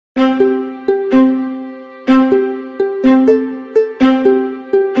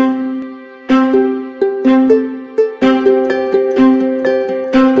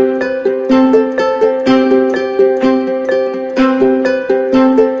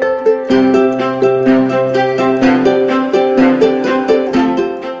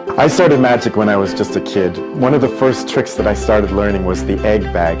I started magic when I was just a kid. One of the first tricks that I started learning was the egg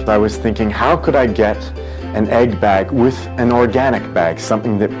bag. I was thinking, how could I get an egg bag with an organic bag,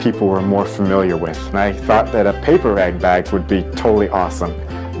 something that people were more familiar with? And I thought that a paper egg bag would be totally awesome.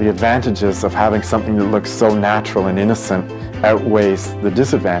 The advantages of having something that looks so natural and innocent outweighs the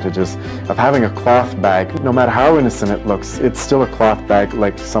disadvantages of having a cloth bag. No matter how innocent it looks, it's still a cloth bag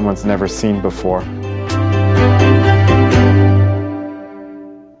like someone's never seen before.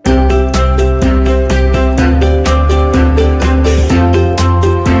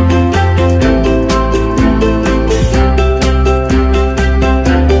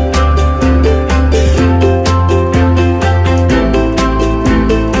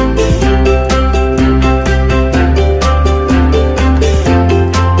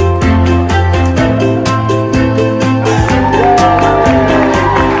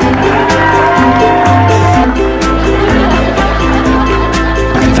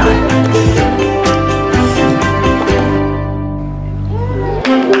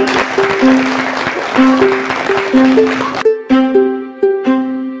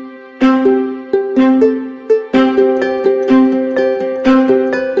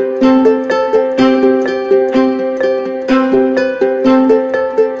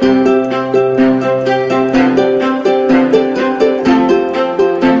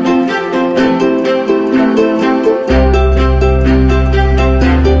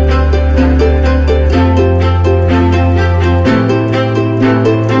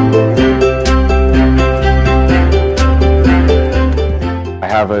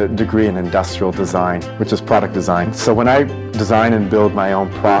 Degree in industrial design, which is product design. So when I design and build my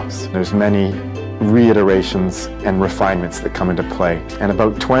own props, there's many reiterations and refinements that come into play. And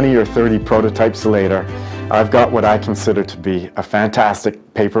about 20 or 30 prototypes later, I've got what I consider to be a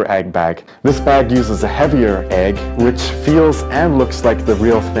fantastic paper egg bag. This bag uses a heavier egg, which feels and looks like the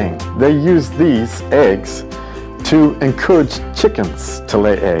real thing. They use these eggs to encourage chickens to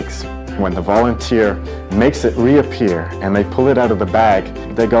lay eggs. When the volunteer makes it reappear and they pull it out of the bag,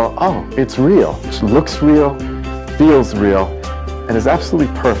 they go, oh, it's real. It looks real, feels real, and is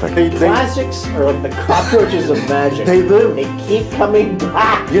absolutely perfect. Classics are like the cockroaches of magic. They live. They keep coming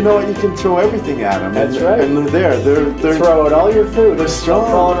back. You know what? You can throw everything at them. That's right. And they're there. They're throw out all your food. They're strong.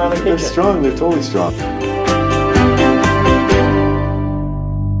 Crawling around the kitchen. They're strong. They're totally strong.